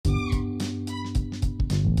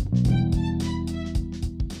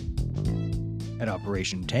At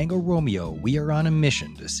Operation Tango Romeo, we are on a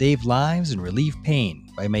mission to save lives and relieve pain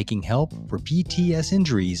by making help for PTS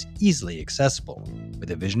injuries easily accessible, with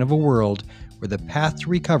a vision of a world where the path to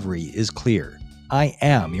recovery is clear. I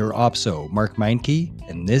am your OPSO, Mark Meinke,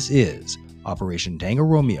 and this is Operation Tango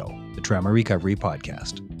Romeo, the Trauma Recovery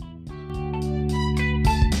Podcast.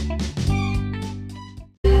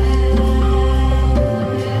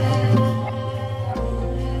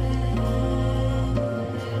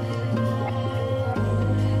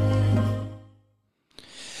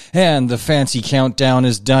 And the fancy countdown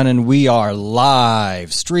is done, and we are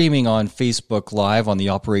live, streaming on Facebook Live on the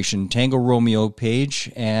Operation Tango Romeo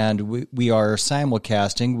page, and we are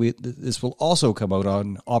simulcasting. This will also come out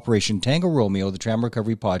on Operation Tango Romeo, the Trauma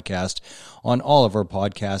Recovery Podcast, on all of our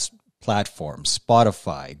podcast platforms,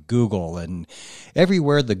 Spotify, Google, and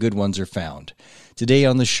everywhere the good ones are found. Today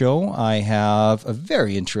on the show, I have a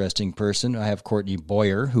very interesting person. I have Courtney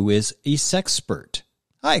Boyer, who is a sexpert.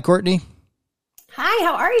 Hi, Courtney. Hi,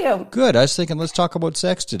 how are you? Good. I was thinking, let's talk about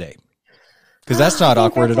sex today, because that's not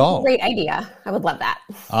awkward at all. Great idea. I would love that.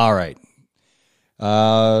 All right.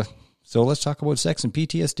 So let's talk about sex and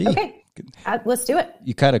PTSD. Okay, let's do it.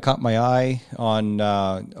 You kind of caught my eye on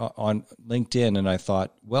LinkedIn, and I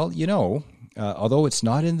thought, well, although it's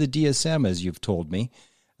not in the DSM as you've told me,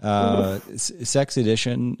 sex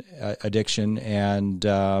addiction, and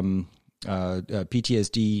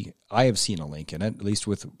PTSD, I have seen a link in it, at least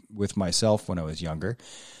with myself when I was younger,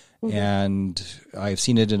 and I've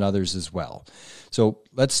seen it in others as well. So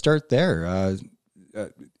let's start there.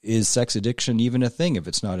 Is sex addiction even a thing if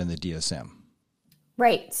it's not in the DSM?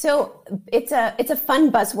 Right. So it's a fun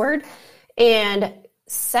buzzword, and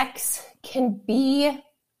sex can be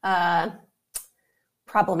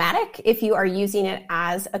problematic if you are using it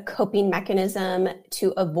as a coping mechanism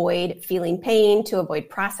to avoid feeling pain, to avoid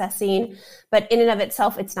processing. But in and of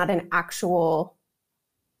itself, it's not an actual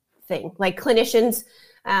thing. Like clinicians,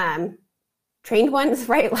 trained ones,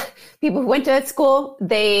 right? People who went to school,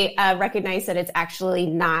 they recognize that it's actually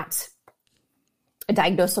not a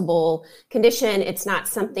diagnosable condition. It's not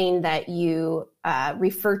something that you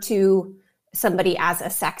refer to somebody as a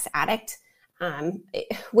sex addict.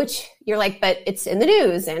 Which you're like, but it's in the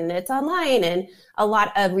news and it's online, and a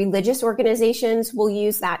lot of religious organizations will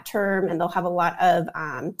use that term, and they'll have a lot of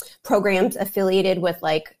programs affiliated with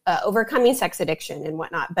like overcoming sex addiction and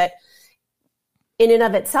whatnot. But in and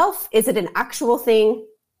of itself, is it an actual thing?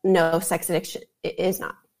 No, sex addiction is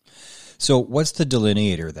not. So what's the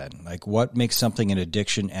delineator then? Like, what makes something an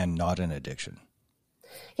addiction and not an addiction?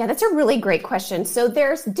 Yeah, that's a really great question. So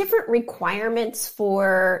there's different requirements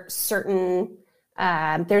for certain,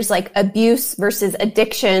 there's like abuse versus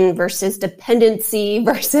addiction versus dependency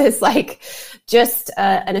versus like just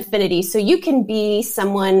an affinity. So you can be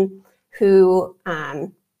someone who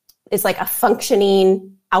is like a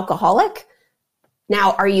functioning alcoholic.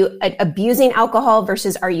 Now, are you abusing alcohol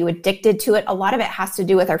versus are you addicted to it? A lot of it has to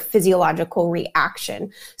do with our physiological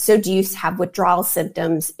reaction. So do you have withdrawal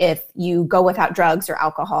symptoms if you go without drugs or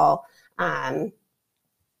alcohol?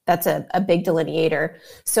 That's a big delineator.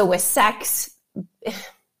 So with sex,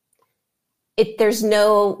 there's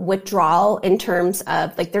no withdrawal in terms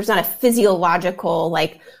of like, there's not a physiological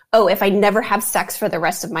like, oh, if I never have sex for the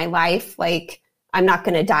rest of my life, like, I'm not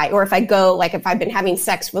going to die. Or if I go, like if I've been having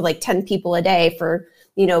sex with like 10 people a day for,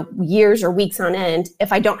 years or weeks on end,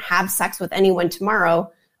 if I don't have sex with anyone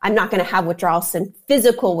tomorrow, I'm not going to have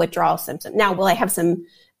physical withdrawal symptoms. Now, will I have some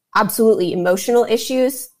absolutely emotional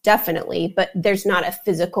issues? Definitely, but there's not a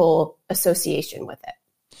physical association with it.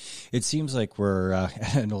 It seems like we're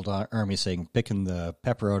an old army saying, picking the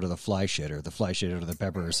pepper out of the fly shit, or the fly shit out of the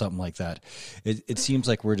pepper, or something like that. It seems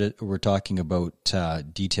like we're talking about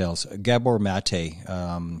details. Gabor Mate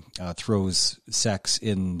throws sex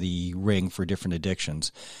in the ring for different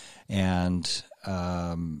addictions, and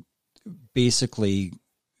basically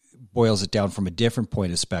boils it down from a different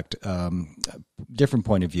point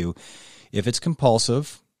of view. If it's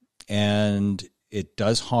compulsive and it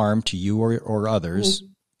does harm to you or others,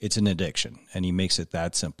 it's an addiction, and he makes it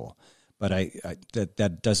that simple. But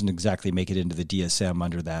that doesn't exactly make it into the DSM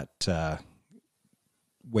under that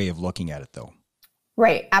way of looking at it, though.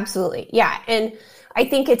 Right, absolutely. Yeah, and I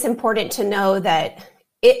think it's important to know that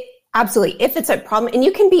absolutely, if it's a problem, and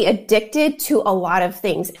you can be addicted to a lot of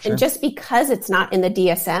things, sure. And just because it's not in the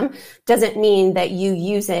DSM doesn't mean that you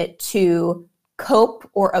use it to cope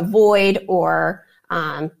or avoid or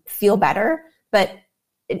feel better. But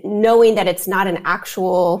knowing that it's not an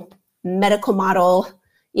actual medical model,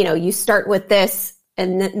 you start with this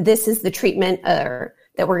and this is the treatment that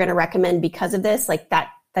we're going to recommend because of this, like that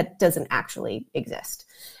doesn't actually exist.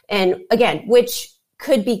 And again, which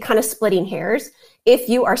could be kind of splitting hairs. If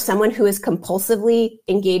you are someone who is compulsively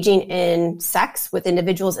engaging in sex with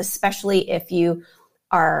individuals, especially if you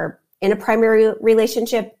are in a primary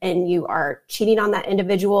relationship and you are cheating on that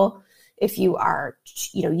individual, if you are,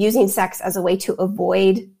 using sex as a way to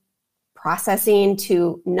avoid processing,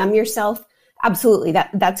 to numb yourself, absolutely,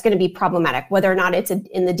 that's going to be problematic. Whether or not it's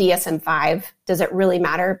in the DSM-5, does it really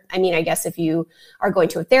matter? I mean, I guess if you are going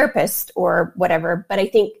to a therapist or whatever, but I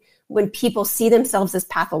think when people see themselves as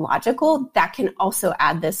pathological, that can also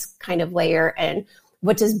add this kind of layer. And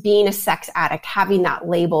what does being a sex addict, having that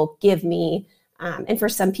label, give me? And for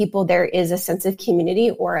some people, there is a sense of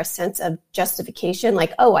community or a sense of justification,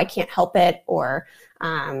 like, oh, I can't help it. Or,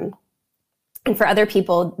 and for other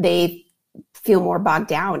people, they feel more bogged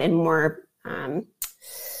down and more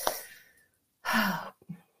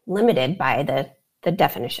limited by the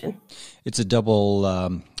definition. It's a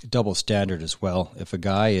double standard as well. If a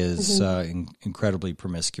guy is incredibly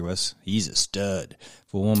promiscuous, he's a stud.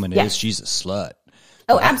 If a woman is, she's a slut.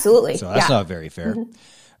 Oh, absolutely. So that's not very fair.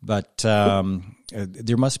 But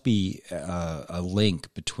there must be a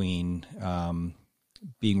link between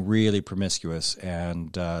being really promiscuous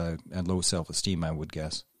and low self-esteem, I would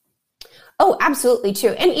guess. Oh, absolutely true.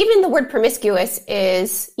 And even the word promiscuous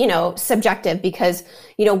is, subjective, because,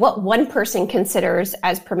 what one person considers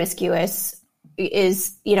as promiscuous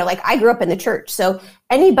is, like I grew up in the church. So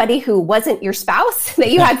anybody who wasn't your spouse that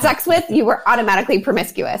you had sex with, you were automatically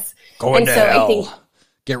promiscuous. Going to hell. I think,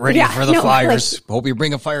 get ready for the fires. Hope you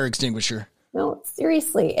bring a fire extinguisher. No,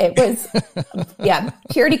 seriously. It was,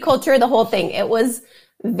 purity culture, the whole thing. It was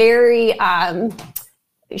very,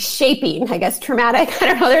 shaping, I guess, traumatic. I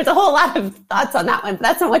don't know. There's a whole lot of thoughts on that one, but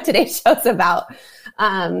that's not what today's show's about.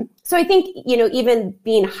 So I think, even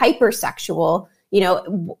being hypersexual,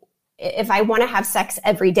 if I want to have sex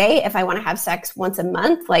every day, if I want to have sex once a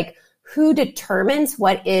month, like who determines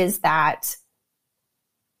what is that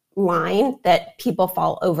line that people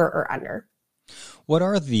fall over or under? What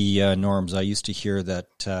are the norms? I used to hear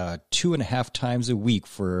that 2.5 times a week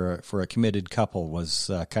for a committed couple was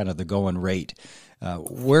kind of the going rate.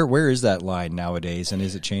 Where is that line nowadays, and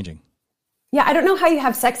is it changing? Yeah, I don't know how you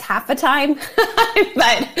have sex half the time,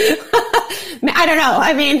 but I don't know.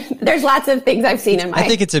 I mean, there's lots of things I've seen in my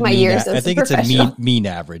years. I think it's a mean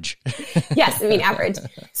average. Yes, a mean average.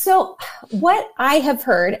 So what I have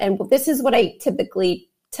heard, and this is what I typically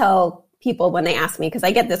tell people when they ask me, because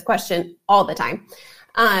I get this question all the time,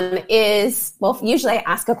 usually I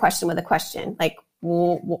ask a question with a question,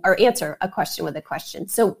 or answer a question with a question.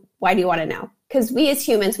 So why do you want to know? Because we as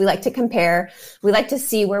humans, we like to compare. We like to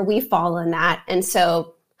see where we fall in that. And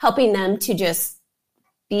so helping them to just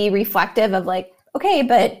be reflective of okay,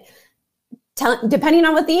 but depending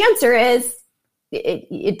on what the answer is,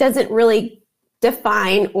 it doesn't really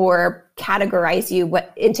define or categorize you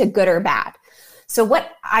into good or bad. So what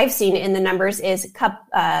I've seen in the numbers is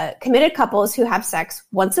committed couples who have sex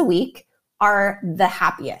once a week are the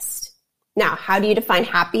happiest. Now, how do you define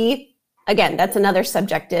happy? Again, that's another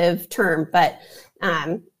subjective term, but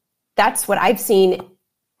that's what I've seen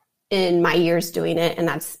in my years doing it, and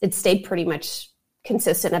it stayed pretty much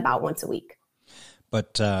consistent about once a week.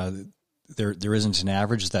 But there isn't an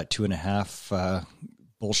average. Is that 2.5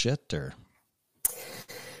 bullshit or?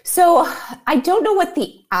 So I don't know what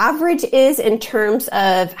the average is in terms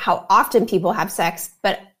of how often people have sex,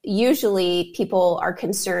 but usually people are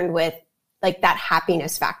concerned with that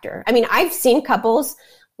happiness factor. I mean, I've seen couples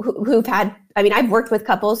I've worked with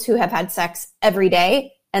couples who have had sex every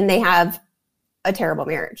day and they have a terrible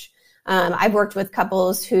marriage. I've worked with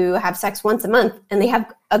couples who have sex once a month and they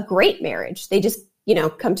have a great marriage. They just,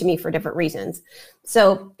 come to me for different reasons.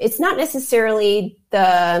 So it's not necessarily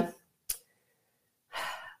I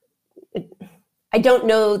don't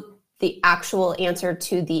know the actual answer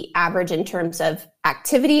to the average in terms of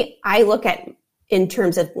activity. I look at in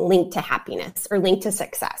terms of link to happiness or link to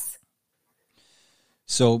success.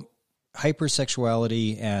 So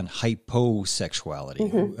hypersexuality and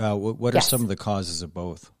hyposexuality, what are some of the causes of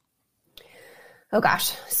both? Oh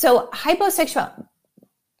gosh. So hyposexual,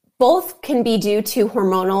 both can be due to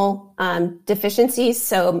hormonal deficiencies.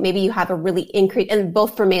 So maybe you have a really increase, and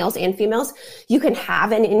both for males and females, you can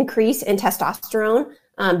have an increase in testosterone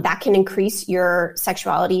that can increase your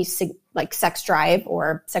sexuality, like sex drive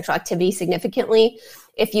or sexual activity significantly.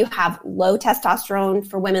 If you have low testosterone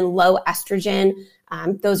for women, low estrogen,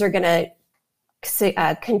 those are going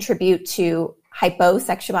to contribute to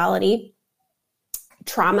hyposexuality.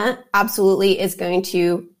 Trauma absolutely is going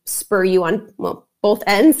to spur you on both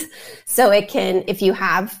ends. So it can, if you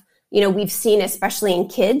have, we've seen, especially in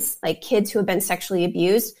kids, like kids who have been sexually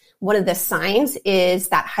abused, one of the signs is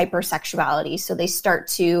that hypersexuality. So they start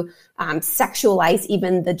to sexualize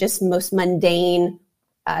even the just most mundane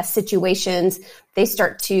situations. They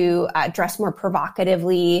start to dress more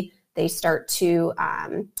provocatively. They start to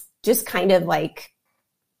just kind of like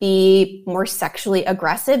be more sexually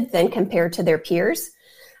aggressive than compared to their peers.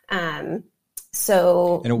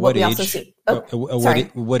 So and at what age?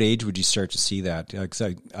 What age would you start to see that?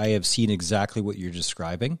 Because I have seen exactly what you're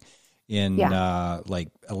describing in like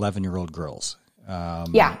 11-year-old girls,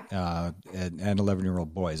 and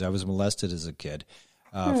 11-year-old boys. I was molested as a kid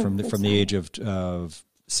from the age of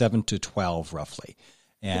 7 to 12, roughly,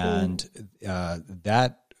 and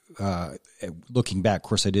that. Looking back, of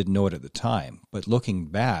course, I didn't know it at the time, but looking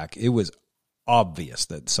back, it was obvious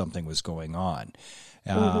that something was going on.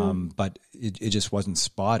 But it just wasn't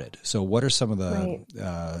spotted. So what are some of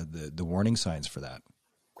the warning signs for that?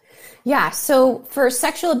 Yeah. So for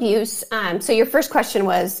sexual abuse, so your first question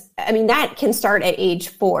was, I mean, that can start at age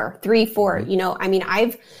 3, 4, you know, I mean,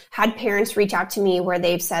 I've had parents reach out to me where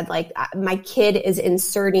they've said like, my kid is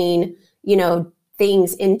inserting, you know,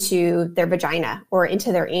 things into their vagina or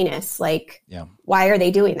into their anus. Like, why are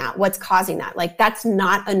they doing that? What's causing that? Like, that's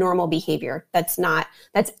not a normal behavior. That's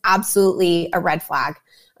absolutely a red flag.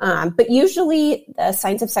 But usually the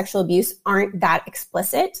signs of sexual abuse aren't that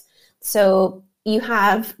explicit. So you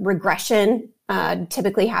have regression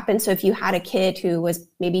typically happen. So if you had a kid who was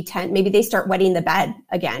maybe 10, maybe they start wetting the bed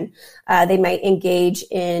again. They might engage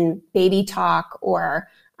in baby talk, or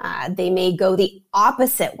they may go the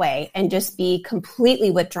opposite way and just be completely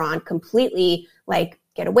withdrawn, completely like,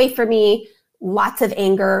 get away from me. Lots of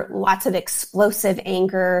anger, lots of explosive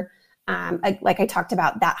anger. Like I talked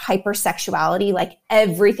about, that hypersexuality, like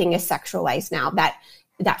everything is sexualized now, that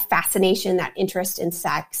fascination, that interest in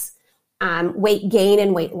sex, weight gain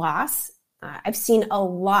and weight loss. I've seen a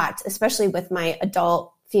lot, especially with my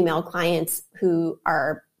adult female clients who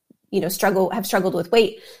are, you know, have struggled with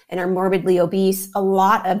weight and are morbidly obese. A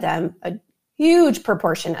lot of them, a huge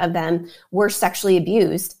proportion of them, were sexually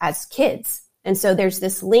abused as kids. And so there's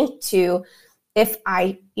this link to, if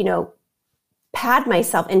I, you know, pad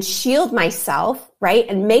myself and shield myself, right,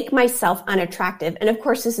 and make myself unattractive. And of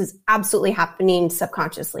course, this is absolutely happening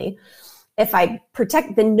subconsciously. If I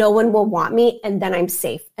protect, then no one will want me, and then I'm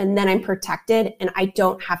safe, and then I'm protected, and I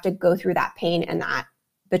don't have to go through that pain and that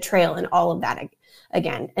betrayal and all of that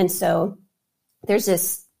again. And so there's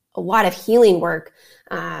a lot of healing work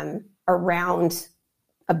around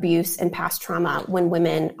abuse and past trauma when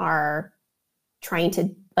women are trying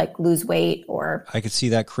to like lose weight. Or I could see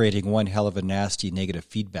that creating one hell of a nasty negative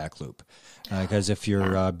feedback loop, because if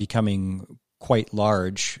you're becoming quite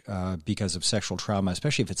large because of sexual trauma,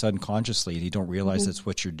 especially if it's unconsciously and you don't realize that's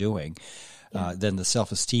what you're doing, then the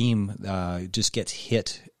self-esteem just gets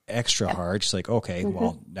hit extra hard. It's like, okay,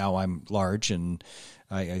 well, now I'm large and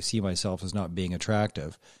I see myself as not being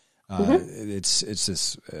attractive. It's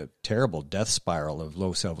this terrible death spiral of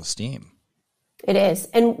low self-esteem. It is.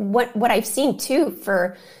 And what I've seen too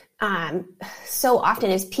for so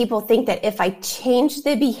often is people think that if I change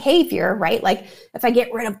the behavior, right? Like if I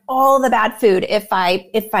get rid of all the bad food, if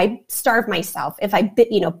I starve myself, if I,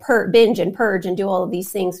 binge and purge and do all of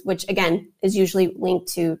these things, which again is usually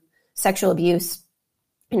linked to sexual abuse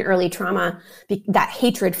and early trauma, that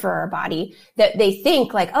hatred for our body, that they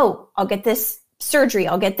think like, oh, I'll get this surgery,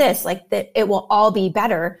 I'll get this, like that it will all be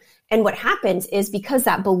better. And what happens is, because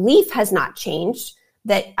that belief has not changed,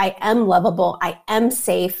 that I am lovable, I am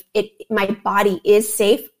safe, my body is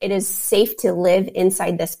safe, it is safe to live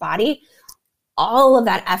inside this body, all of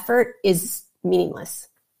that effort is meaningless.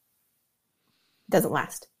 It doesn't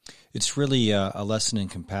last. It's really a lesson in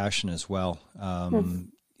compassion as well.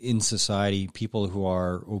 In society, people who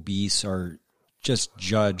are obese are just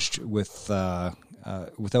judged without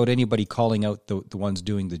anybody calling out the ones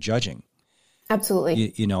doing the judging.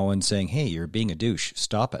 Absolutely. And saying, hey, you're being a douche,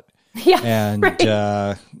 stop it. Yeah. And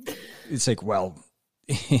right. It's like, well,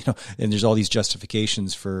 and there's all these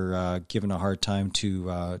justifications for giving a hard time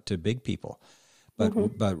to big people.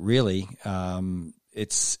 But really,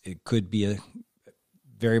 it could be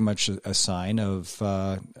very much a sign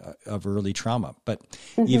of early trauma. But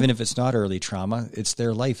even if it's not early trauma, it's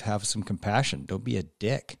their life. Have some compassion. Don't be a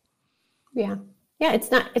dick. Yeah. Yeah. It's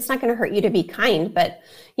not going to hurt you to be kind, but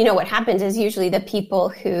what happens is usually the people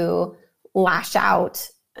who lash out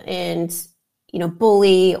and,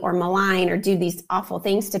 bully or malign or do these awful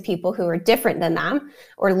things to people who are different than them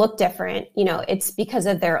or look different, it's because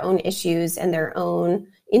of their own issues and their own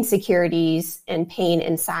insecurities and pain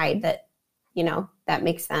inside that, that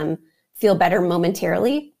makes them feel better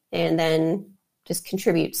momentarily and then just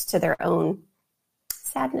contributes to their own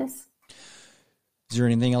sadness. Is there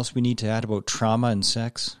anything else we need to add about trauma and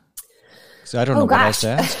sex? Because I don't know what else to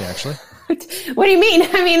ask, actually. What do you mean?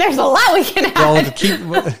 I mean, there's a lot we can add.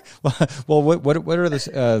 What are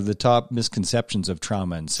the top misconceptions of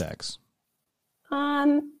trauma and sex?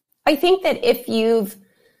 I think that if you've,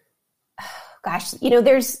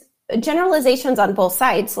 there's generalizations on both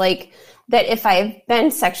sides, like that if I've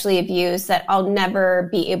been sexually abused, that I'll never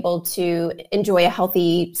be able to enjoy a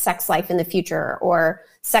healthy sex life in the future, or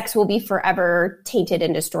sex will be forever tainted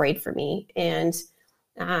and destroyed for me. And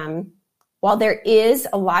while there is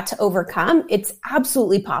a lot to overcome, it's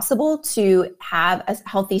absolutely possible to have a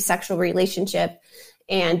healthy sexual relationship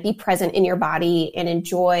and be present in your body and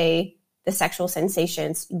enjoy the sexual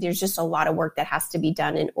sensations. There's just a lot of work that has to be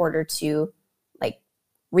done in order to like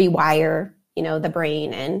rewire, the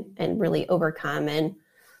brain and really overcome and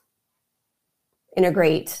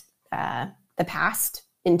integrate the past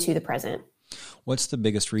into the present. What's the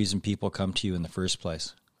biggest reason people come to you in the first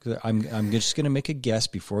place? I'm just going to make a guess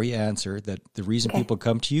before you answer that the reason people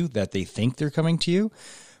come to you, that they think they're coming to you,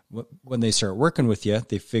 when they start working with you,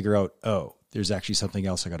 they figure out, oh, there's actually something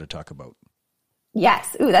else I got to talk about.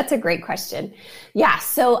 Yes. Ooh, that's a great question. Yeah.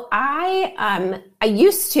 So I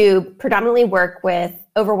used to predominantly work with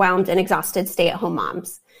overwhelmed and exhausted stay-at-home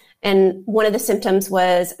moms. And one of the symptoms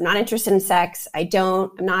was, I'm not interested in sex. I'm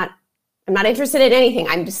not interested in anything.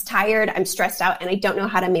 I'm just tired. I'm stressed out and I don't know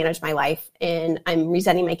how to manage my life. And I'm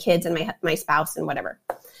resenting my kids and my spouse and whatever.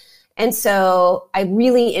 And so I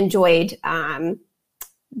really enjoyed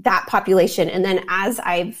that population. And then as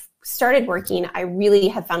I've started working, I really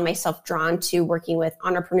have found myself drawn to working with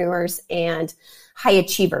entrepreneurs and high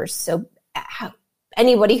achievers. So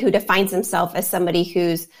anybody who defines themselves as somebody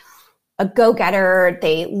who's a go-getter,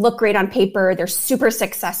 they look great on paper, they're super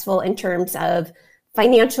successful in terms of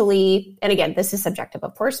financially, and again, this is subjective,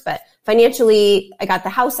 of course, but financially, I got the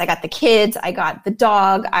house, I got the kids, I got the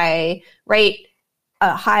dog, I write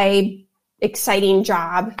a high, exciting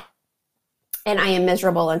job, and I am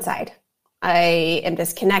miserable inside. I am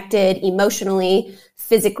disconnected emotionally,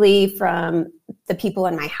 physically from the people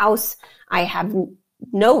in my house. I have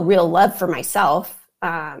no real love for myself.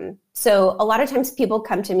 So a lot of times people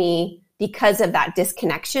come to me because of that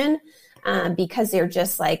disconnection, because they're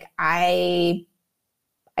just like, I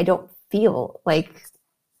don't feel like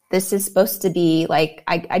this is supposed to be like,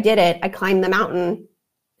 I did it. I climbed the mountain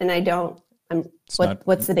and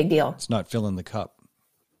what's the big deal? It's not filling the cup.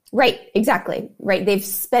 Right. Exactly. Right. They've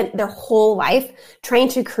spent their whole life trying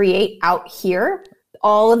to create out here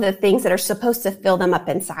all of the things that are supposed to fill them up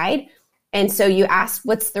inside. And so you ask,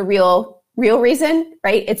 what's the real reason,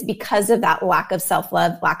 right? It's because of that lack of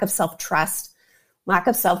self-love, lack of self-trust, lack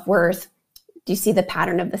of self-worth. Do you see the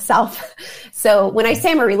pattern of the self? So when I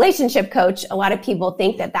say I'm a relationship coach, a lot of people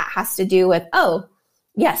think that has to do with, oh,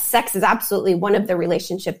 yes, sex is absolutely one of the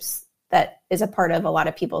relationships that is a part of a lot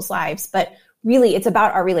of people's lives. But really, it's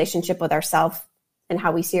about our relationship with ourselves and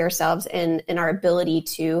how we see ourselves and our ability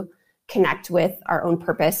to connect with our own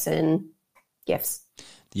purpose and gifts.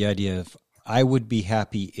 The idea of, I would be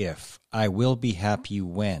happy if, I will be happy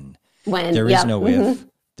when. When. There is no if,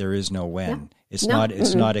 there is no when. Yeah. It's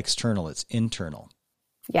not external, it's internal.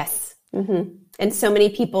 Yes. Mm-hmm. And so many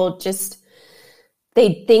people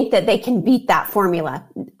they think that they can beat that formula.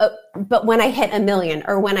 But when I hit 1 million,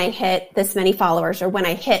 or when I hit this many followers, or when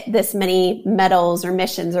I hit this many medals or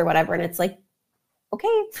missions or whatever, and it's like,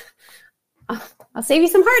 okay, I'll save you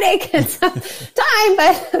some heartache and some time,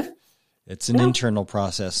 but it's an internal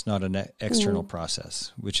process, not an external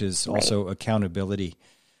process, which is also accountability.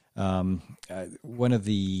 One of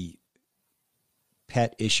the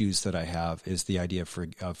pet issues that I have is the idea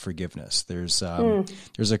of forgiveness. There's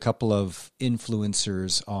a couple of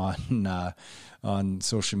influencers on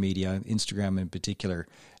social media, Instagram in particular,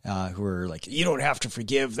 who are like, you don't have to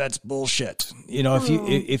forgive. That's bullshit.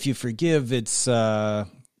 If you forgive, it's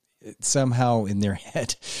somehow in their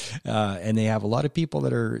head, and they have a lot of people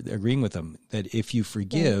that are agreeing with them that if you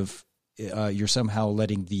forgive, you're somehow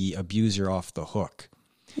letting the abuser off the hook.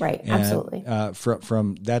 Right. And, absolutely.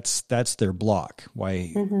 From that's their block.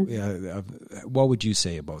 Why? What would you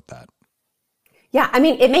say about that? Yeah, I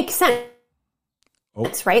mean, it makes sense.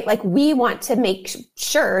 Right? Like, we want to make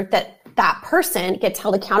sure that person gets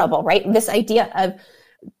held accountable, right? This idea of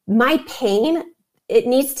my pain, it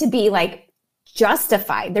needs to be like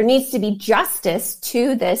justified. There needs to be justice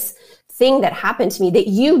to this thing that happened to me, that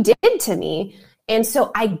you did to me. And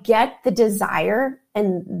so I get the desire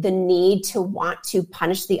and the need to want to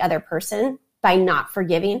punish the other person by not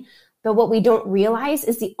forgiving. But what we don't realize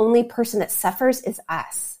is the only person that suffers is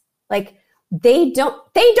us. Like, they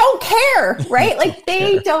don't care, right? Like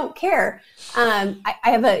they don't care. I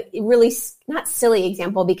have a really not silly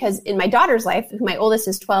example because in my daughter's life, my oldest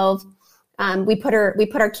is 12. We put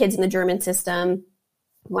our kids in the German system,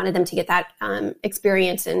 wanted them to get that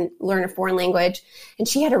experience and learn a foreign language. And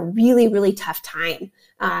she had a really, really tough time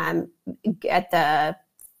at the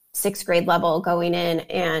 6th grade level going in.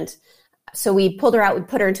 And so we pulled her out, we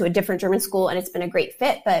put her into a different German school, and it's been a great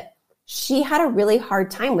fit. But she had a really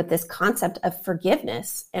hard time with this concept of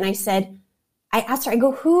forgiveness. And I asked her, I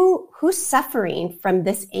go, who's suffering from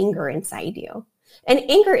this anger inside you? And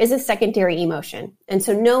anger is a secondary emotion. And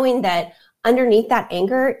so knowing that underneath that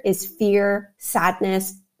anger is fear,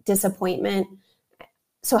 sadness, disappointment.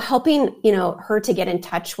 So helping, her to get in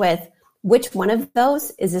touch with which one of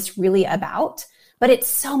those is this really about? But it's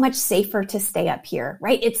so much safer to stay up here,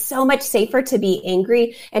 right? It's so much safer to be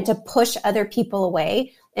angry and to push other people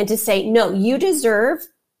away and to say, no, you deserve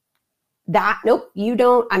that. Nope, you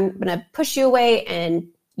don't. I'm going to push you away and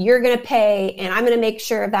you're going to pay and I'm going to make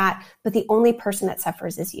sure of that. But the only person that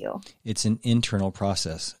suffers is you. It's an internal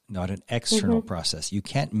process, not an external process. You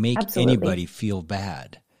can't make anybody feel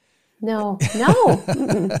bad. No.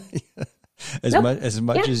 As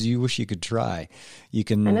much as you wish you could try, you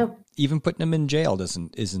can even putting them in jail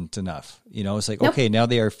isn't enough. It's like, okay, now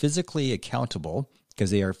they are physically accountable because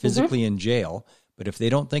they are physically in jail. But if they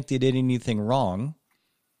don't think they did anything wrong,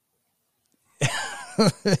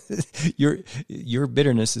 your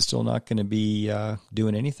bitterness is still not going to be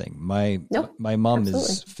doing anything. My mom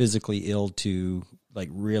is physically ill to like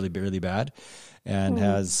really, really bad and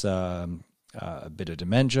has a bit of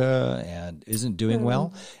dementia and isn't doing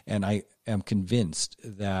well. And I am convinced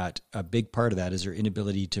that a big part of that is her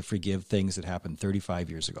inability to forgive things that happened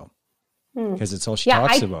 35 years ago because it's all she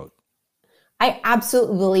talks about. I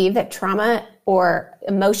absolutely believe that trauma or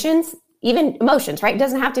emotions, even emotions, right? It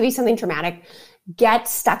doesn't have to be something traumatic, get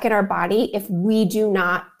stuck in our body if we do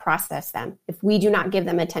not process them, if we do not give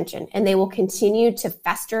them attention, and they will continue to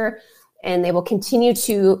fester and they will continue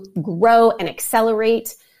to grow and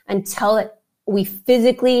accelerate until we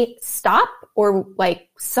physically stop or like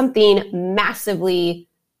something massively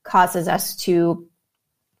causes us to,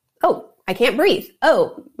 oh, I can't breathe.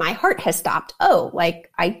 Oh, my heart has stopped. Oh,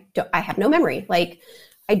 like I have no memory. Like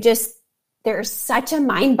there's such a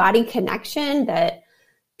mind-body connection that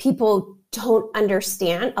people don't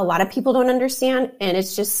understand. A lot of people don't understand. And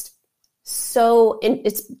it's just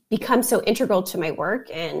it's become so integral to my work.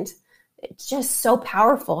 And it's just so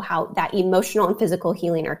powerful how that emotional and physical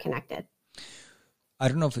healing are connected. I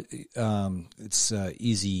don't know if it's an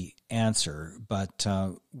easy answer, but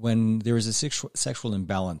when there is a sexual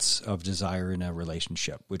imbalance of desire in a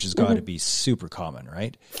relationship, which has got to be super common,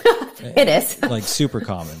 right? It is. Like super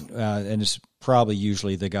common. And it's probably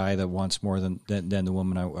usually the guy that wants more than the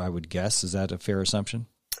woman, I would guess. Is that a fair assumption?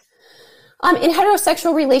 In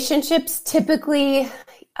heterosexual relationships, typically,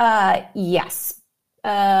 yes.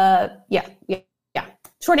 Yeah.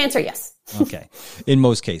 Short answer, yes. Okay. In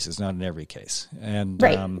most cases, not in every case. And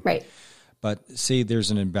right. But say there's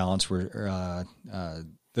an imbalance where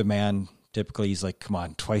the man typically he's like, come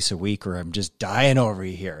on, twice a week or I'm just dying over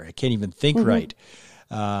here. I can't even think right.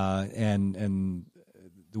 And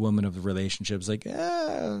the woman of the relationship is like,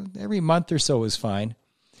 every month or so is fine.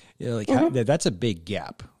 That's a big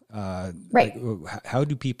gap. Right. Like, how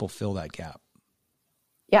do people fill that gap?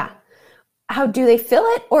 Yeah. How do they fill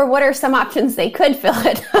it? Or what are some options they could fill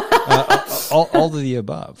it? all of the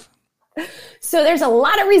above. So there's a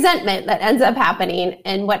lot of resentment that ends up happening.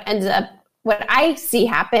 And what I see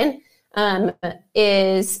happen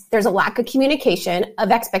is there's a lack of communication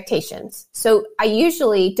of expectations. So I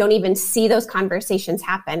usually don't even see those conversations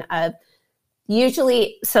happen.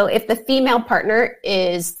 So if the female partner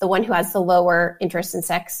is the one who has the lower interest in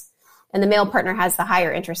sex and the male partner has the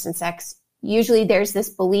higher interest in sex, usually there's this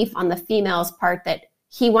belief on the female's part that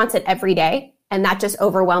he wants it every day. And that just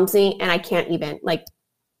overwhelms me. And I can't even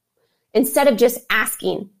instead of just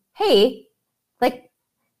asking, hey, like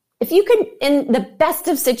if you could, in the best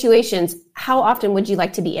of situations, how often would you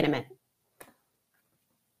like to be intimate?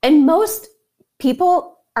 And most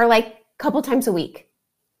people are like a couple times a week,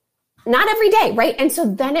 not every day. Right. And so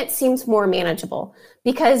then it seems more manageable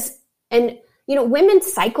because,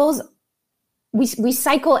 women's cycles, we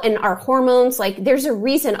cycle in our hormones. Like there's a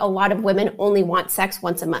reason a lot of women only want sex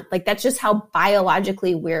once a month. Like that's just how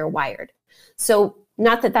biologically we're wired. So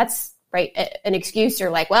not that that's right, an excuse or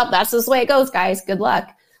like, well, that's just the way it goes, guys. Good luck.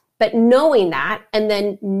 But knowing that and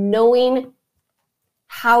then knowing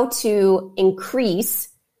how to increase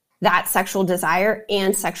that sexual desire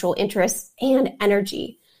and sexual interest and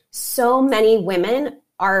energy. So many women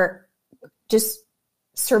are just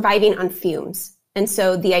surviving on fumes. And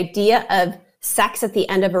so the idea of sex at the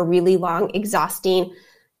end of a really long, exhausting,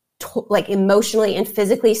 like emotionally and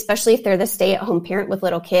physically, especially if they're the stay-at-home parent with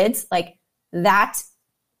little kids, like that's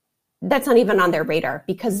not even on their radar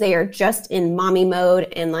because they are just in mommy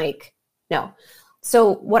mode and like, no.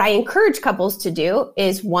 So what I encourage couples to do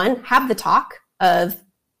is, one, have the talk of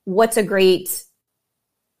what's a great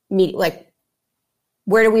meet, like,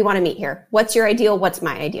 where do we want to meet here? What's your ideal? What's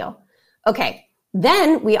my ideal? Okay.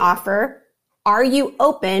 Then we offer, are you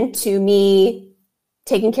open to me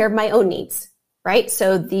taking care of my own needs? Right?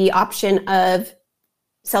 So the option of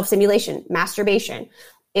self-stimulation, masturbation,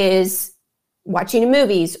 is watching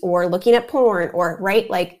movies or looking at porn, or, right?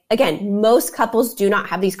 Like, again, most couples do not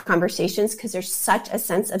have these conversations because there's such a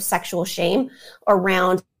sense of sexual shame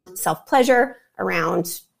around self-pleasure,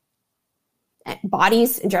 around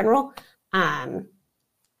bodies in general.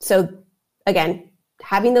 So again,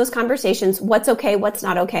 having those conversations, what's okay, what's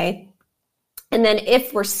not okay. And then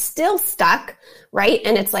if we're still stuck, right?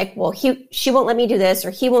 And it's like, well, she won't let me do this,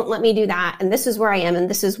 or he won't let me do that. And this is where I am, and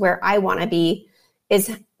this is where I want to be,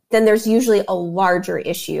 then there's usually a larger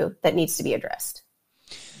issue that needs to be addressed.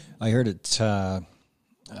 I heard it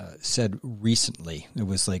said recently. It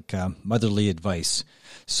was like motherly advice.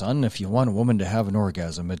 Son, if you want a woman to have an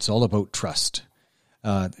orgasm, it's all about trust.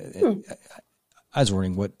 I was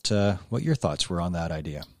wondering what your thoughts were on that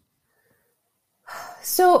idea.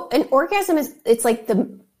 So an orgasm it's like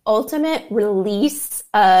the ultimate release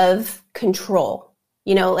of control.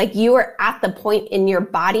 You know, like you are at the point in your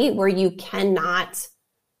body where you cannot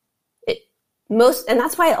and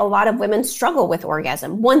that's why a lot of women struggle with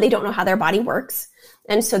orgasm. One, they don't know how their body works.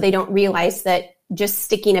 And so they don't realize that just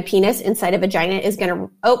sticking a penis inside a vagina is going to,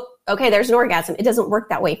 oh, okay, there's an orgasm. It doesn't work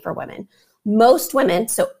that way for women. Most women,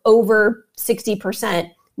 so over 60%,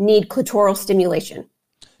 need clitoral stimulation.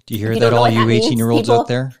 Do you hear that, all you 18-year-olds out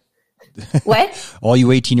there? What? All you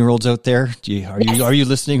 18-year-olds out there, are you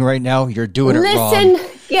listening right now? You're doing it wrong.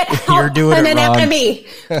 Listen, get help. You're doing it wrong. Anatomy.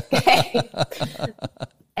 Okay.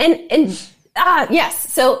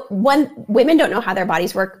 Yes. So women don't know how their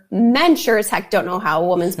bodies work. Men sure as heck don't know how a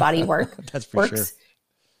woman's body works. That's for sure.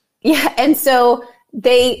 Yeah. And so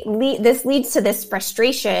this leads to this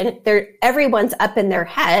frustration. Everyone's up in their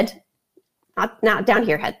head, not down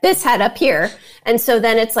here head, this head up here. And so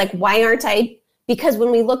then it's like, why aren't I? Because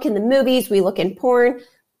when we look in the movies, we look in porn,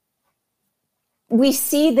 we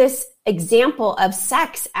see this example of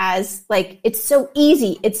sex as like, it's so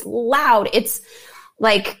easy. It's loud. It's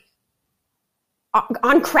like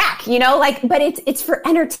on crack, you know, like, but it's for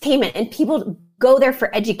entertainment, and people go there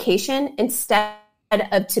for education instead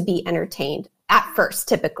of to be entertained at first,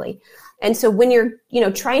 typically. And so when you're,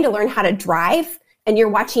 trying to learn how to drive and you're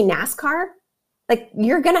watching NASCAR, like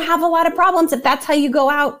you're going to have a lot of problems if that's how you go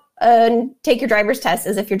out and take your driver's test,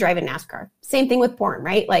 as if you're driving NASCAR. Same thing with porn,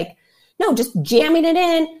 right? Like, no, just jamming it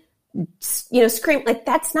in, scream, like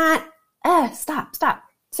that's not, stop.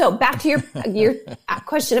 So back to your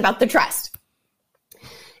question about the trust.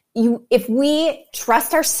 If we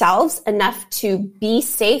trust ourselves enough to be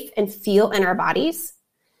safe and feel in our bodies,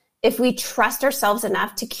 if we trust ourselves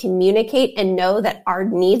enough to communicate and know that our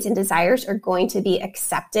needs and desires are going to be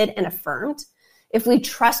accepted and affirmed, if we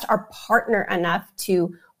trust our partner enough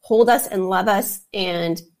to hold us and love us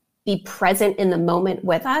and be present in the moment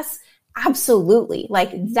with us, absolutely.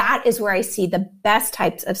 Like that is where I see the best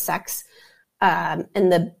types of sex and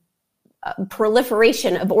the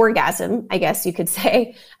proliferation of orgasm, I guess you could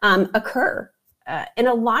say, occur. And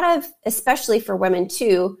a lot of, especially for women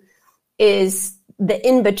too, is the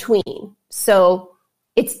in-between. So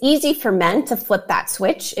it's easy for men to flip that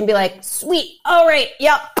switch and be like, sweet, all right,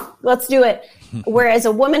 yep, let's do it. Whereas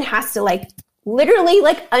a woman has to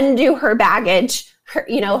literally undo her baggage,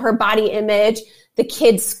 her body image, the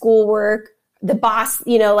kids' schoolwork, the boss,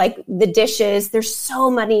 the dishes. There's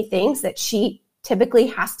so many things that she typically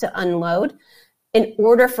has to unload in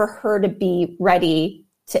order for her to be ready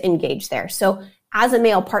to engage there. So as a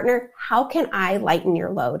male partner, how can I lighten your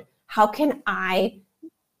load? How can I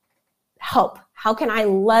help? How can I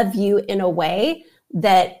love you in a way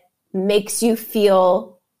that makes you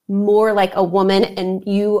feel more like a woman, and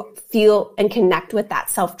you feel and connect with that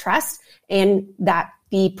self-trust and that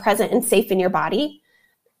be present and safe in your body?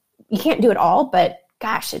 You can't do it all, but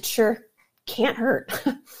gosh, it sure can't hurt.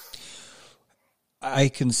 I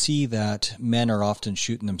can see that men are often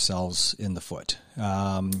shooting themselves in the foot,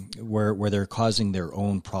 where they're causing their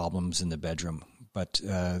own problems in the bedroom, but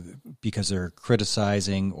because they're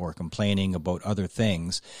criticizing or complaining about other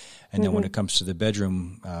things. And then when it comes to the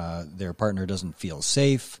bedroom, their partner doesn't feel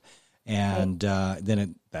safe, and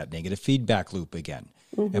then that negative feedback loop again.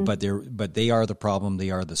 but they are the problem.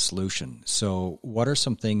 They are the solution. So what are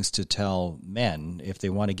some things to tell men if they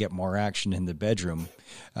want to get more action in the bedroom?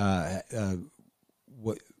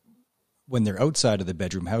 When they're outside of the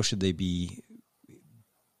bedroom, how should they be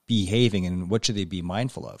behaving and what should they be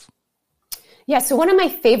mindful of? Yeah. So one of my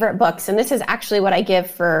favorite books, and this is actually what I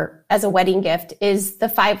give as a wedding gift, is The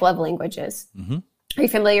 5 Love Languages. Mm-hmm. Are you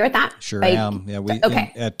familiar with that? Sure am. Yeah.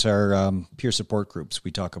 At our peer support groups,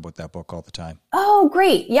 we talk about that book all the time. Oh,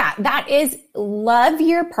 great. Yeah. That is love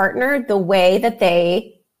your partner the way that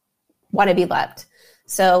they want to be loved.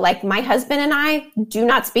 So like my husband and I do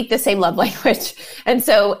not speak the same love language. And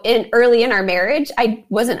so early in our marriage, I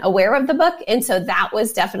wasn't aware of the book. And so that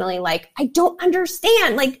was definitely like, I don't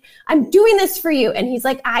understand. Like, I'm doing this for you. And he's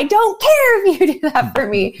like, I don't care if you do that for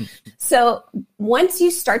me. So once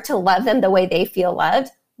you start to love them the way they feel loved,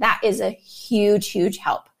 that is a huge, huge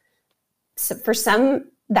help. So for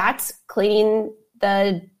some, that's cleaning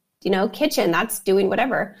the, kitchen. That's doing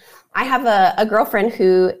whatever. I have a girlfriend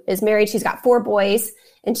who is married. She's got 4 boys.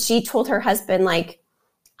 And she told her husband, like,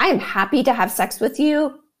 I am happy to have sex with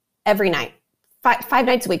you every night, 5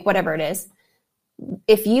 nights a week, whatever it is.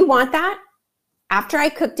 If you want that, after I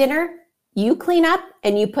cook dinner, you clean up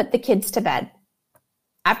and you put the kids to bed.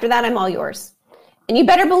 After that, I'm all yours. And you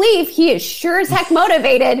better believe he is sure as heck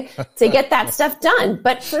motivated to get that stuff done.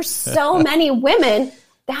 But for so many women,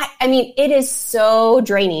 it is so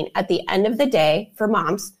draining at the end of the day for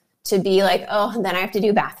moms to be like, oh, and then I have to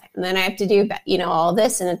do bathroom, and then I have to do, all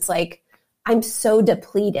this. And it's like, I'm so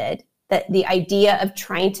depleted that the idea of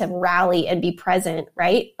trying to rally and be present,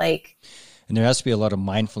 right? Like, and there has to be a lot of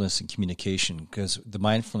mindfulness and communication, because the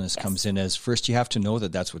mindfulness comes in as first you have to know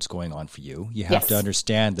that that's what's going on for you. You have to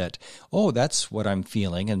understand that, oh, that's what I'm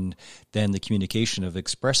feeling. And then the communication of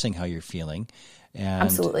expressing how you're feeling. And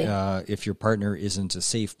absolutely. If your partner isn't a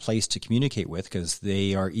safe place to communicate with because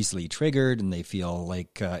they are easily triggered and they feel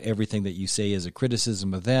like everything that you say is a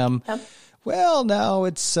criticism of them, well, now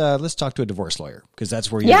it's let's talk to a divorce lawyer, because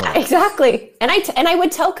that's where you are. Exactly. And I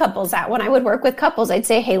would tell couples that when I would work with couples, I'd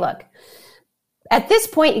say, hey, look, at this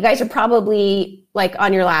point, you guys are probably like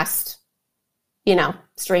on your last,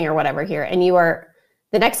 string or whatever here, and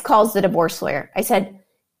the next call is the divorce lawyer. I said,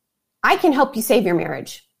 I can help you save your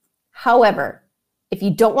marriage. However, if you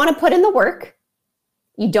don't want to put in the work,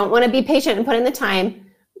 you don't want to be patient and put in the time,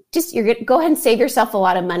 go ahead and save yourself a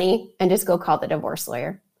lot of money and just go call the divorce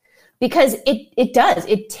lawyer. Because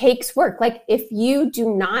it takes work. Like if you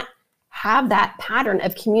do not have that pattern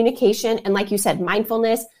of communication and, like you said,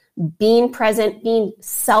 mindfulness, being present, being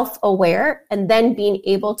self-aware, and then being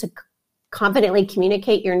able to confidently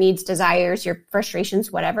communicate your needs, desires, your frustrations,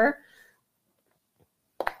 whatever,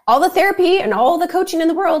 all the therapy and all the coaching in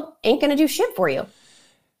the world ain't going to do shit for you.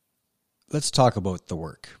 Let's talk about the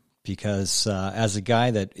work, because as a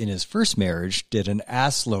guy that in his first marriage did an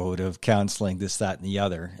ass load of counseling, this, that, and the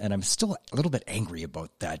other, and I'm still a little bit angry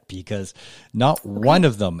about that, because not one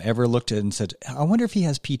of them ever looked at it and said, I wonder if he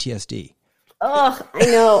has PTSD. Oh, I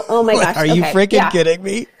know. Oh my gosh. Are you freaking kidding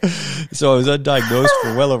me? So I was undiagnosed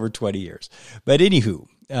for well over 20 years. But anywho,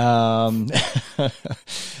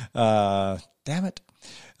 damn it.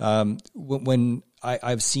 When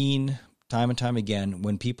I've seen time and time again,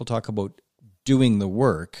 when people talk about doing the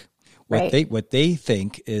work, what they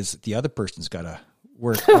think is the other person's got to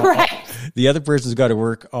work. The other person's got to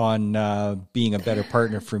work on being a better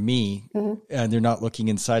partner for me, and they're not looking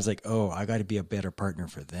inside like, oh, I got to be a better partner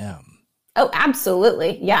for them. Oh,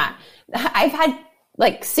 absolutely, yeah. I've had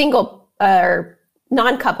like single or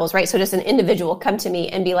non-couples, right? So just an individual come to me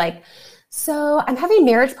and be like, so I'm having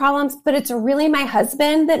marriage problems, but it's really my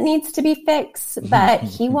husband that needs to be fixed, but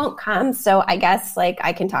he won't come. So I guess like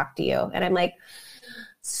I can talk to you. And I'm like,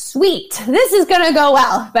 sweet, this is going to go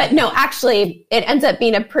well. But no, actually it ends up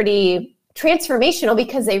being a pretty transformational,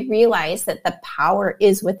 because they realize that the power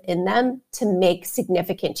is within them to make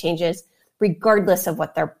significant changes regardless of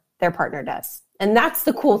what their partner does. And that's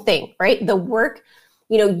the cool thing, right? The work,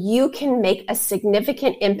 you can make a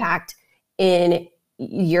significant impact in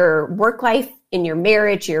your work life, in your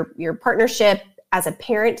marriage, your partnership, as a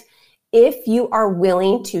parent, if you are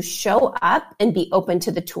willing to show up and be open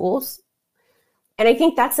to the tools. And I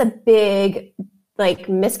think that's a big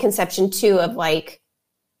misconception too, of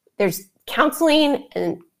there's counseling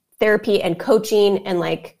and therapy and coaching, and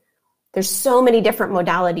there's so many different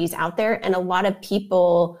modalities out there. And a lot of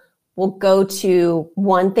people will go to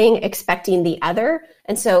one thing expecting the other.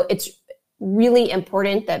 And so it's really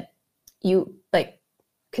important that you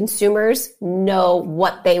consumers know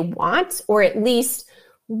what they want, or at least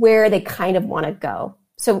where they kind of want to go.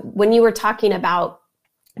 So when you were talking about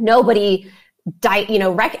nobody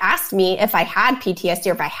asked me if I had PTSD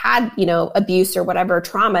or if I had, abuse or whatever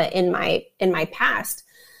trauma in my past,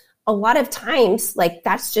 a lot of times, like,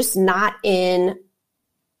 that's just not in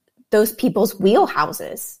those people's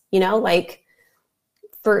wheelhouses,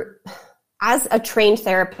 as a trained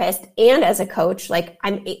therapist and as a coach, like,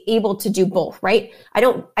 I'm able to do both, right? I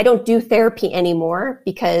don't do therapy anymore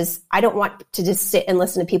because I don't want to just sit and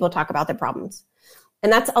listen to people talk about their problems.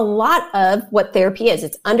 And that's a lot of what therapy is.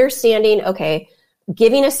 It's understanding, okay,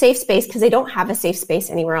 giving a safe space because they don't have a safe space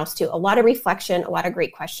anywhere else too. A lot of reflection, a lot of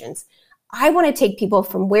great questions. I want to take people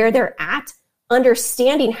from where they're at,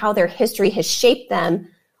 understanding how their history has shaped them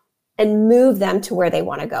and move them to where they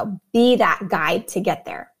want to go. Be that guide to get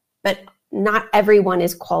there. But not everyone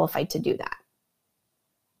is qualified to do that.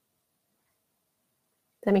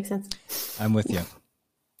 Does that make sense? I'm with you. Okay.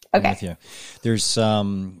 I'm with you. There's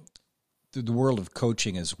the world of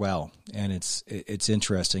coaching as well, and it's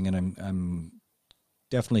interesting. And I'm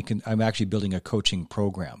definitely I'm actually building a coaching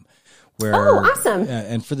program where. Oh, awesome!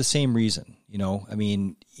 And for the same reason, I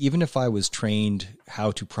mean, even if I was trained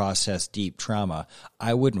how to process deep trauma,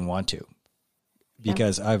 I wouldn't want to.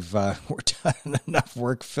 Because I've done enough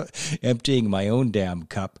work emptying my own damn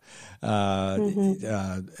cup,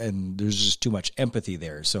 and there's just too much empathy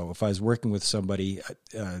there. So if I was working with somebody,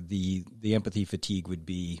 the empathy fatigue would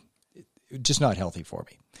be just not healthy for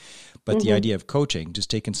me. But the idea of coaching, just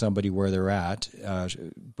taking somebody where they're at,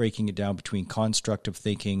 breaking it down between constructive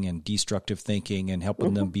thinking and destructive thinking, and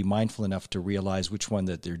helping them be mindful enough to realize which one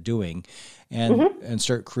that they're doing, and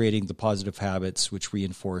start creating the positive habits which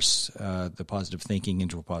reinforce the positive thinking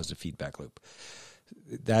into a positive feedback loop.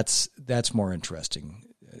 That's more interesting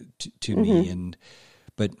to me.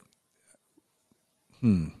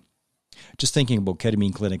 Just thinking about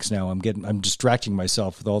ketamine clinics now, I'm distracting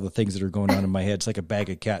myself with all the things that are going on in my head. It's like a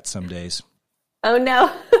bag of cats some days. Oh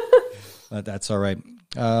no. But that's all right.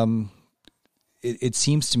 It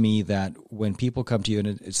seems to me that when people come to you, and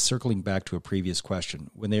it's circling back to a previous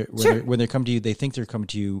question, when they come to you, they think they're coming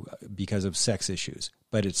to you because of sex issues,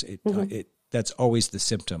 but that's always the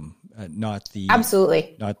symptom, not the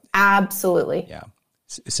absolutely. Yeah,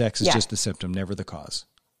 sex is just the symptom, never the cause.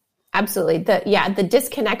 Absolutely. The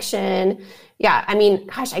disconnection. Yeah. I mean,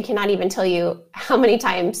 gosh, I cannot even tell you how many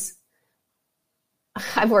times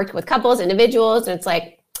I've worked with couples, individuals, and it's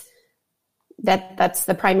like, that's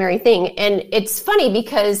the primary thing. And it's funny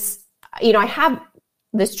because, I have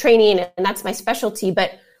this training and that's my specialty,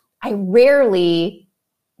 but I rarely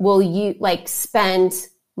will spend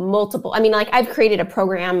multiple, I've created a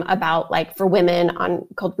program about for women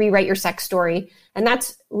called Rewrite Your Sex Story. And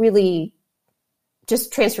that's really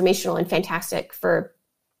just transformational and fantastic for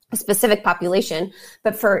a specific population.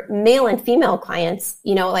 But for male and female clients,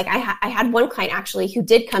 I had one client actually who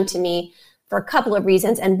did come to me for a couple of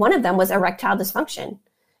reasons. And one of them was erectile dysfunction.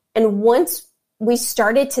 And once we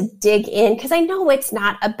started to dig in, because I know it's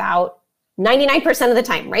not about 99% of the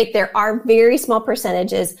time, right? There are very small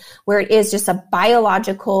percentages where it is just a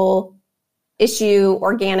biological issue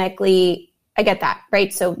organically. I get that,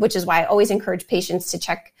 right? So, which is why I always encourage patients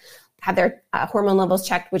to have their hormone levels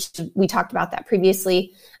checked, which we talked about that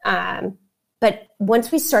previously. But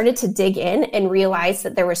once we started to dig in and realize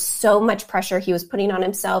that there was so much pressure he was putting on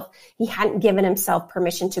himself, he hadn't given himself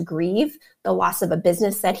permission to grieve the loss of a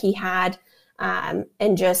business that he had,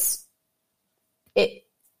 and just it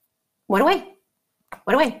went away.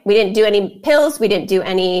 We didn't do any pills. We didn't do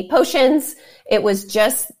any potions. It was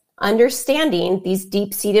just understanding these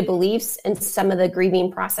deep-seated beliefs and some of the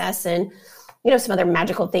grieving process and, some other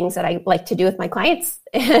magical things that I like to do with my clients.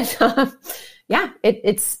 And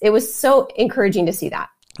it was so encouraging to see that.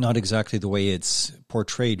 Not exactly the way it's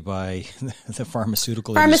portrayed by the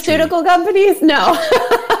pharmaceutical companies. No.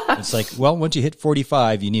 It's like, well, once you hit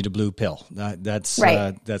 45, you need a blue pill. That's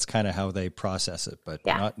right. That's kind of how they process it, but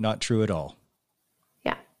not true at all.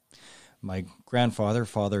 Yeah. My grandfather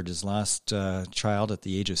fathered his last child at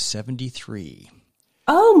the age of 73.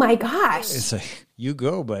 Oh my gosh. It's like, you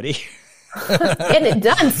go, buddy. Getting it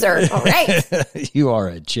done, sir. All right. You are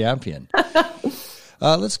a champion.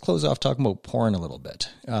 Let's close off talking about porn a little bit.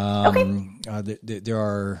 Okay. There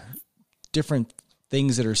are different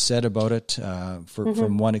things that are said about it.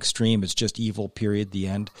 From one extreme, it's just evil, period, the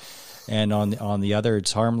end. And on the other,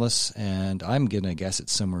 it's harmless. And I'm going to guess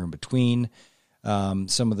it's somewhere in between.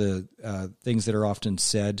 Some of the things that are often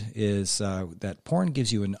said is that porn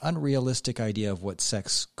gives you an unrealistic idea of what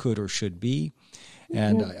sex could or should be.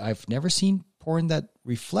 And I've never seen porn that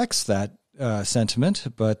reflects that sentiment.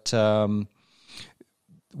 But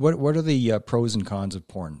what are the pros and cons of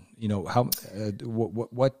porn? How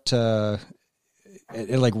what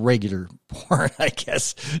like regular porn, I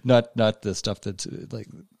guess, not the stuff that's like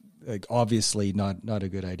obviously not a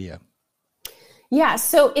good idea. Yeah.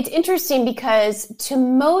 So it's interesting because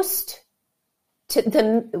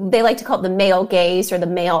they like to call it the male gaze or the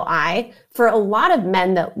male eye. For a lot of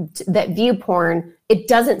men that view porn, it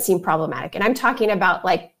doesn't seem problematic. And I'm talking about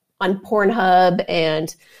like on Pornhub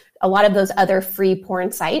and a lot of those other free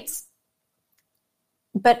porn sites.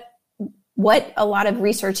 But what a lot of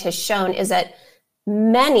research has shown is that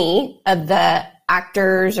many of the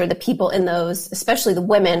actors or the people in those, especially the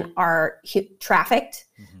women, are trafficked.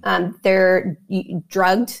 Mm-hmm. They're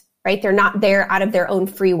drugged, right? They're not there out of their own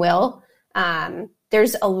free will.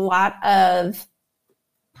 There's a lot of,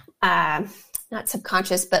 not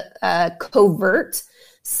subconscious, but covert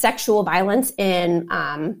sexual violence and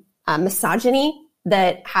misogyny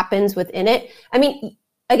that happens within it. I mean,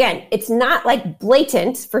 again, it's not like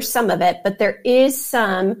blatant for some of it, but there is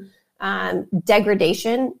some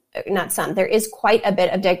degradation, there is quite a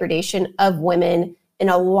bit of degradation of women in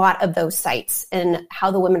a lot of those sites and how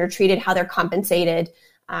the women are treated, how they're compensated.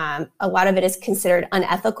 A lot of it is considered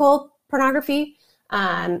unethical pornography.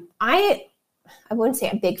 I wouldn't say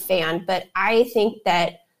a big fan, but I think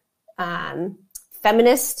that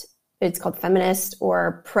it's called feminist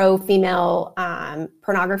or pro-female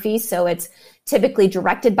pornography. So it's typically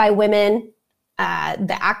directed by women.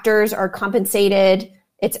 The actors are compensated.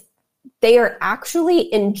 They are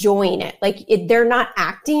actually enjoying it. Like they're not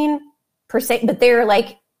acting per se, but they're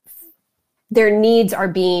like, their needs are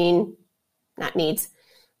being, not needs,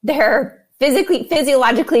 they're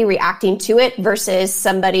physiologically reacting to it versus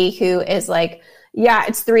somebody who is like, yeah,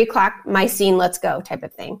 it's 3:00, my scene, let's go type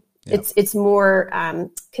of thing. Yep. It's more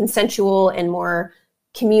consensual and more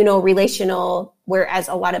communal, relational, whereas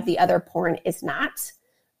a lot of the other porn is not.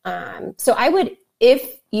 So I would,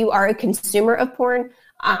 if you are a consumer of porn,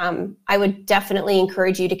 I would definitely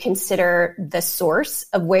encourage you to consider the source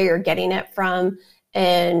of where you're getting it from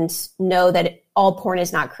and know that all porn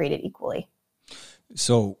is not created equally.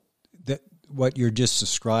 So what you're just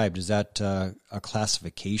described, is that a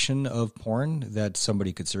classification of porn that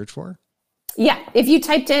somebody could search for? Yeah. If you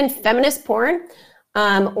typed in feminist porn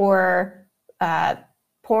or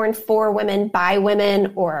porn for women, by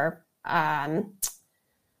women, or I'm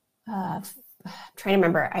trying to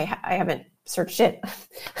remember, I haven't searched it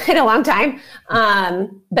in a long time.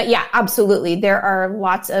 But yeah, absolutely. There are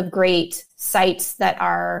lots of great sites that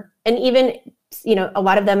are, and even, a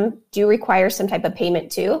lot of them do require some type of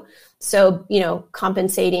payment too. So,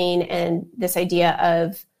 compensating and this idea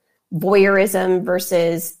of voyeurism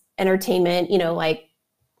versus entertainment, like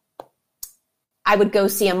I would go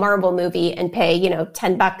see a Marvel movie and pay,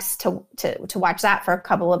 $10 to watch that for a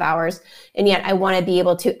couple of hours. And yet I want to be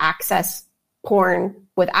able to access porn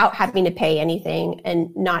without having to pay anything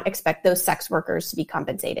and not expect those sex workers to be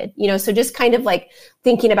compensated, so just kind of like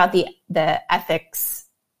thinking about the ethics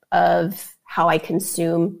of how I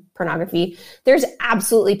consume pornography. There's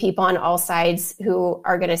absolutely people on all sides who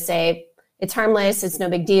are going to say it's harmless, it's no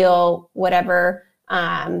big deal, whatever.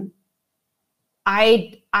 I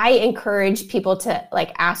encourage people to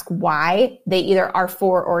like ask why they either are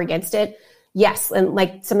for or against it. Yes. And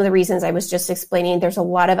like some of the reasons I was just explaining, there's a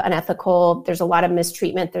lot of unethical, there's a lot of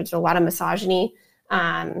mistreatment, there's a lot of misogyny.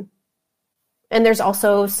 And there's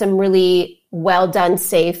also some really well done,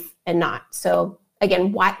 safe and not. So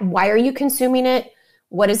again, why are you consuming it?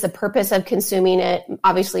 What is the purpose of consuming it?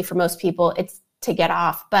 Obviously for most people, it's to get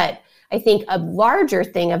off. But I think a larger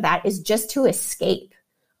thing of that is just to escape.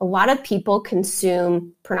 A lot of people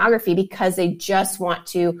consume pornography because they just want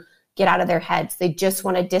to get out of their heads. They just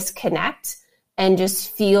want to disconnect and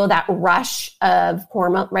just feel that rush of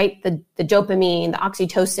hormone, right? The dopamine, the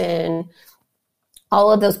oxytocin,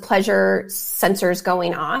 all of those pleasure sensors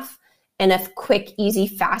going off. And a quick, easy,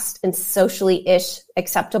 fast, and socially-ish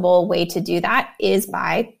acceptable way to do that is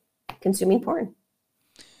by consuming porn.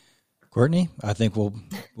 Courtney, I think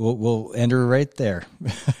we'll end her right there.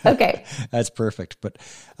 Okay. That's perfect. But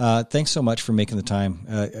thanks so much for making the time.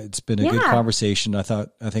 It's been a good conversation. I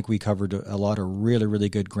think we covered a lot of really, really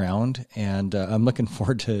good ground, and I'm looking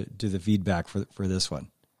forward to the feedback for this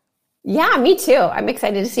one. Yeah, me too. I'm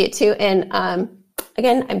excited to see it too. And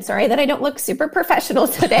again, I'm sorry that I don't look super professional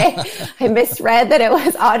today. I misread that it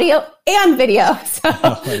was audio and video. So.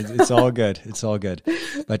 Oh, it's all good. It's all good.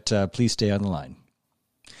 But please stay on the line.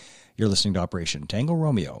 You're listening to Operation Tango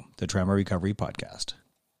Romeo, the Trauma Recovery Podcast.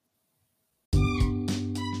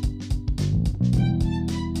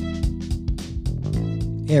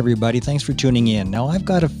 Hey everybody, thanks for tuning in. Now I've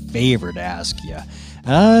got a favor to ask you.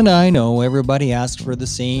 And I know everybody asks for the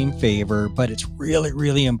same favor, but it's really,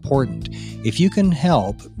 really important. If you can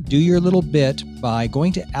help, do your little bit by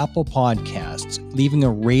going to Apple Podcasts, leaving a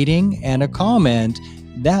rating and a comment.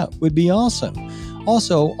 That would be awesome.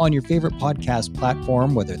 Also, on your favorite podcast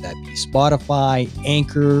platform, whether that be Spotify,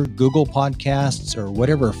 Anchor, Google Podcasts, or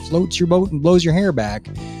whatever floats your boat and blows your hair back,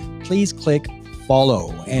 please click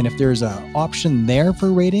follow. And if there's an option there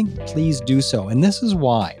for rating, please do so. And this is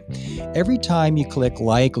why. Every time you click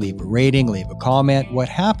like, leave a rating, leave a comment, what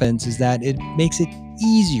happens is that it makes it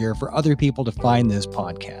easier for other people to find this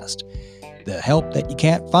podcast. The help that you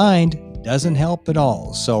can't find doesn't help at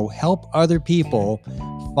all. So help other people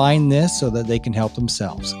find this so that they can help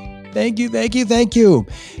themselves. Thank you, thank you, thank you.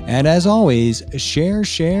 And as always, share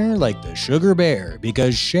like the sugar bear,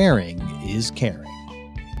 because sharing is caring.